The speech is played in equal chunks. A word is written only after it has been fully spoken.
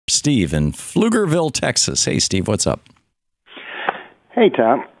Steve in Pflugerville, Texas. Hey, Steve, what's up? Hey,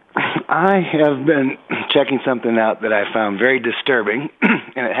 Tom. I have been checking something out that I found very disturbing,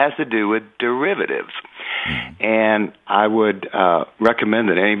 and it has to do with derivatives. And I would recommend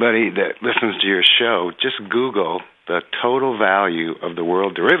that anybody that listens to your show just Google the total value of the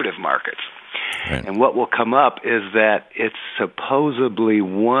world derivative markets. Right. And what will come up is that it's supposedly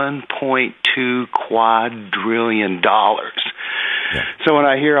 $1.2 quadrillion. Yeah. So when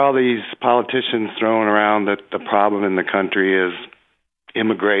I hear all these politicians throwing around that the problem in the country is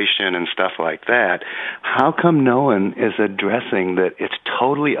immigration and stuff like that, how come no one is addressing that it's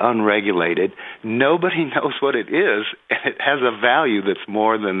totally unregulated, nobody knows what it is, and it has a value that's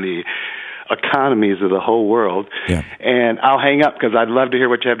more than the economies of the whole world? Yeah. And I'll hang up because I'd love to hear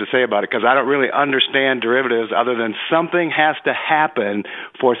what you have to say about it, because I don't really understand derivatives other than something has to happen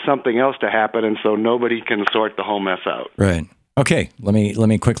for something else to happen, and so nobody can sort the whole mess out. Right. Okay. Let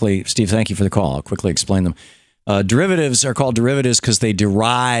me quickly, Steve, thank you for the call. I'll quickly explain them. Derivatives are called derivatives because they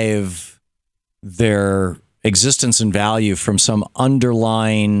derive their existence and value from some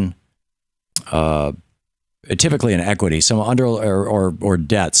underlying, typically an equity, some or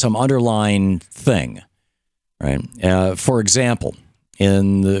debt, some underlying thing, right? For example,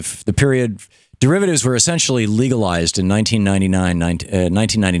 in the period, derivatives were essentially legalized in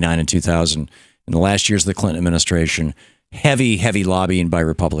 1999 and 2000. In the last years of the Clinton administration, heavy lobbying by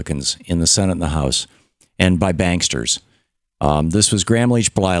Republicans in the Senate and the House, and by banksters. This was Graham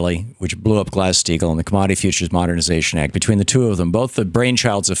Leach Bliley, which blew up Glass-Steagall, and the Commodity Futures Modernization Act. Between the two of them, both the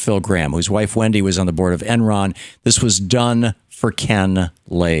brainchilds of Phil Gramm, whose wife Wendy was on the board of Enron. This was done for Ken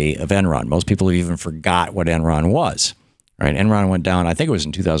Lay of Enron. Most people have even forgot what Enron was. Right? Enron went down, I think it was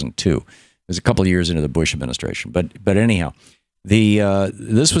in 2002. It was a couple of years into the Bush administration. But anyhow,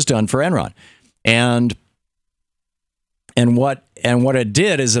 this was done for Enron. And what it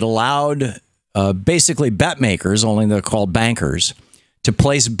did is it allowed basically bet makers, only they're called bankers, to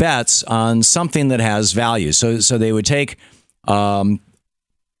place bets on something that has value. So they would take $100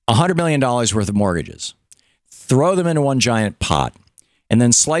 million worth of mortgages, throw them into one giant pot, and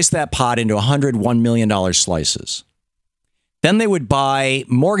then slice that pot into 100 $1 million slices. Then they would buy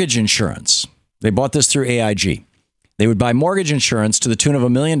mortgage insurance. They bought this through AIG. They would buy mortgage insurance to the tune of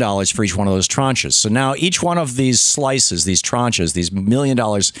 $1 million for each one of those tranches. So now each one of these slices, these tranches, these $1 million,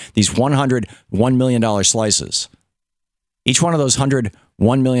 these 100 $1 million slices, each one of those 100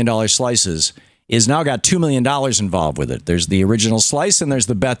 $1 million slices is now got $2 million involved with it. There's the original slice and there's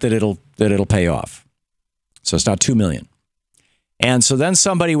the bet that it'll pay off. So it's now $2 million. And so then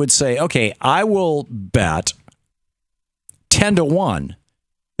somebody would say, okay, I will bet 10 to 1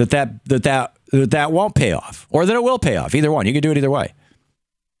 that won't pay off, or that it will pay off. Either one. You can do it either way.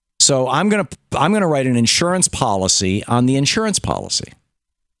 So I'm gonna write an insurance policy on the insurance policy.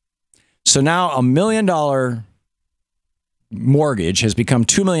 So now $1 million mortgage has become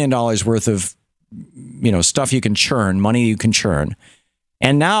 $2 million worth of, stuff you can churn, money you can churn.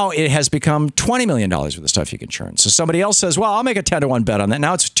 And now it has become $20 million worth of stuff you can churn. So somebody else says, well, I'll make a 10 to 1 bet on that.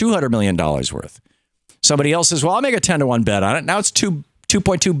 Now it's $200 million worth. Somebody else says, well, I'll make a 10 to 1 bet on it. Now it's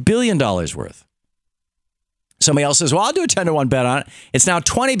 $2.2 billion worth. Somebody else says, well, I'll do a 10 to 1 bet on it. It's now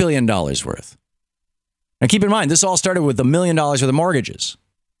 $20 billion worth. Now, keep in mind, this all started with $1 million worth of mortgages.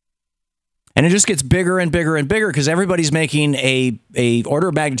 And it just gets bigger and bigger and bigger because everybody's making a order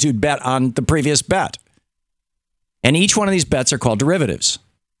of magnitude bet on the previous bet. And each one of these bets are called derivatives.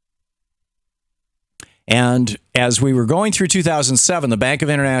 And as we were going through 2007, the Bank of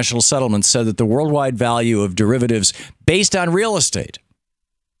International Settlements said that the worldwide value of derivatives based on real estate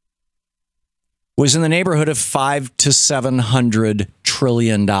was in the neighborhood of $500 to $700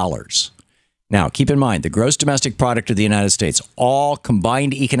 trillion. Now, keep in mind, the gross domestic product of the United States, all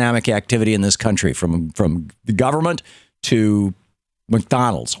combined economic activity in this country, from the government to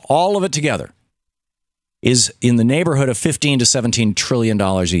McDonald's, all of it together, is in the neighborhood of $15 to $17 trillion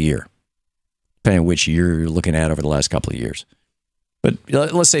a year, depending on which year you're looking at over the last couple of years. But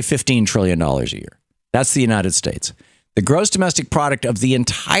let's say $15 trillion a year. That's the United States. The gross domestic product of the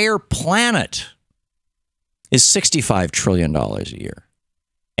entire planet is $65 trillion a year.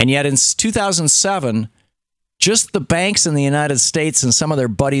 And yet in 2007, just the banks in the United States and some of their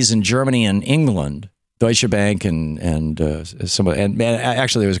buddies in Germany and England, Deutsche Bank and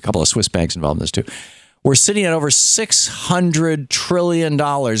actually there was a couple of Swiss banks involved in this too, were sitting at over $600 trillion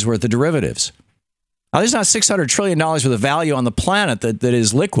worth of derivatives. Now, there's not $600 trillion worth of value on the planet that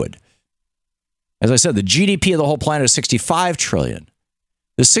is liquid. As I said, the GDP of the whole planet is $65 trillion.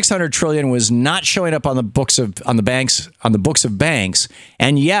 The $600 trillion was not showing up on the books of banks,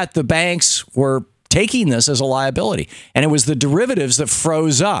 and yet the banks were taking this as a liability. And it was the derivatives that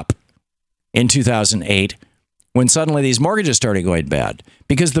froze up in 2008 when suddenly these mortgages started going bad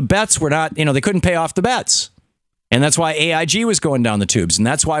because the bets were not, they couldn't pay off the bets. And that's why AIG was going down the tubes. And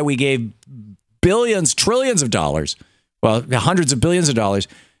that's why we gave billions, trillions of dollars, well, hundreds of billions of dollars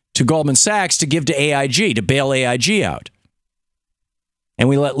to Goldman Sachs to give to AIG, to bail AIG out. And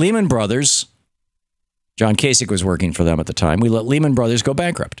we let Lehman Brothers, John Kasich was working for them at the time, we let Lehman Brothers go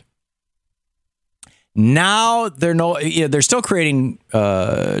bankrupt. Now they're still creating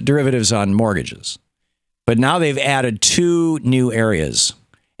derivatives on mortgages, but now they've added 2 new areas.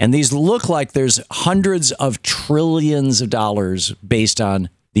 And these look like there's hundreds of trillions of dollars based on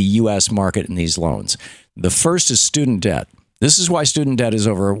the U.S. market in these loans. The first is student debt. This is why student debt is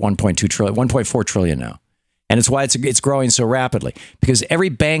over 1.2 trillion, 1.4 trillion now. And it's why it's growing so rapidly, because every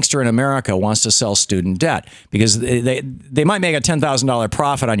bankster in America wants to sell student debt because they might make a $10,000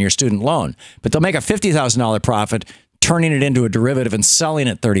 profit on your student loan, but they'll make a $50,000 profit turning it into a derivative and selling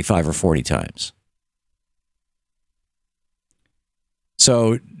it 35 or 40 times.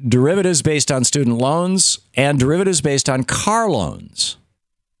 So derivatives based on student loans and derivatives based on car loans,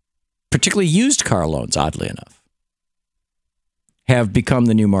 particularly used car loans, oddly enough, have become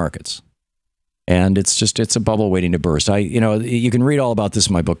the new markets. And it's a bubble waiting to burst. You can read all about this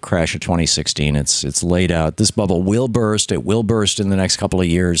in my book, Crash of 2016. It's laid out. This bubble will burst. It will burst in the next couple of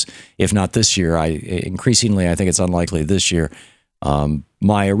years, if not this year. Increasingly, I think it's unlikely this year.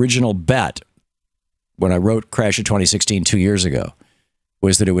 My original bet when I wrote Crash of 2016 2 years ago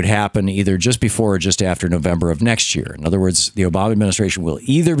was that it would happen either just before or just after November of next year. In other words, the Obama administration will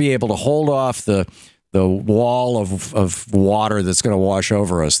either be able to hold off the wall of water that's going to wash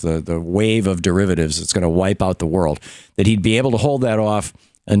over us, the wave of derivatives that's going to wipe out the world, that he'd be able to hold that off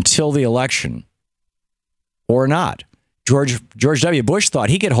until the election or not. George W. Bush thought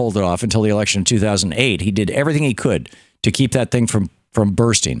he could hold it off until the election in 2008. He did everything he could to keep that thing from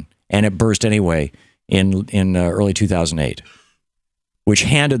bursting, and it burst anyway in early 2008, which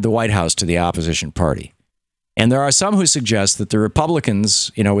handed the White House to the opposition party. And there are some who suggest that the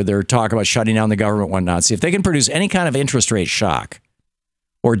Republicans, with their talk about shutting down the government and whatnot, see if they can produce any kind of interest rate shock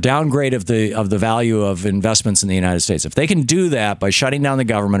or downgrade of the value of investments in the United States, if they can do that by shutting down the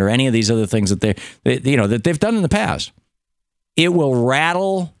government or any of these other things that that they've done in the past, it will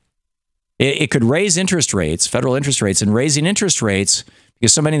rattle. It could raise interest rates, federal interest rates, and raising interest rates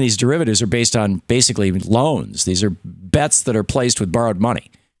because so many of these derivatives are based on basically loans. These are bets that are placed with borrowed money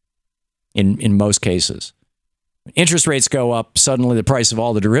in most cases. Interest rates go up, suddenly the price of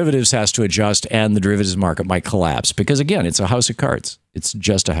all the derivatives has to adjust and the derivatives market might collapse because, again, it's a house of cards. It's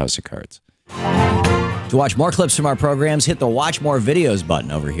just a house of cards. To watch more clips from our programs, hit the Watch More Videos button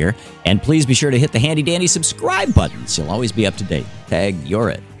over here. And please be sure to hit the handy-dandy subscribe button so you'll always be up to date. Tag, you're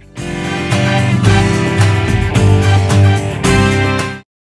it.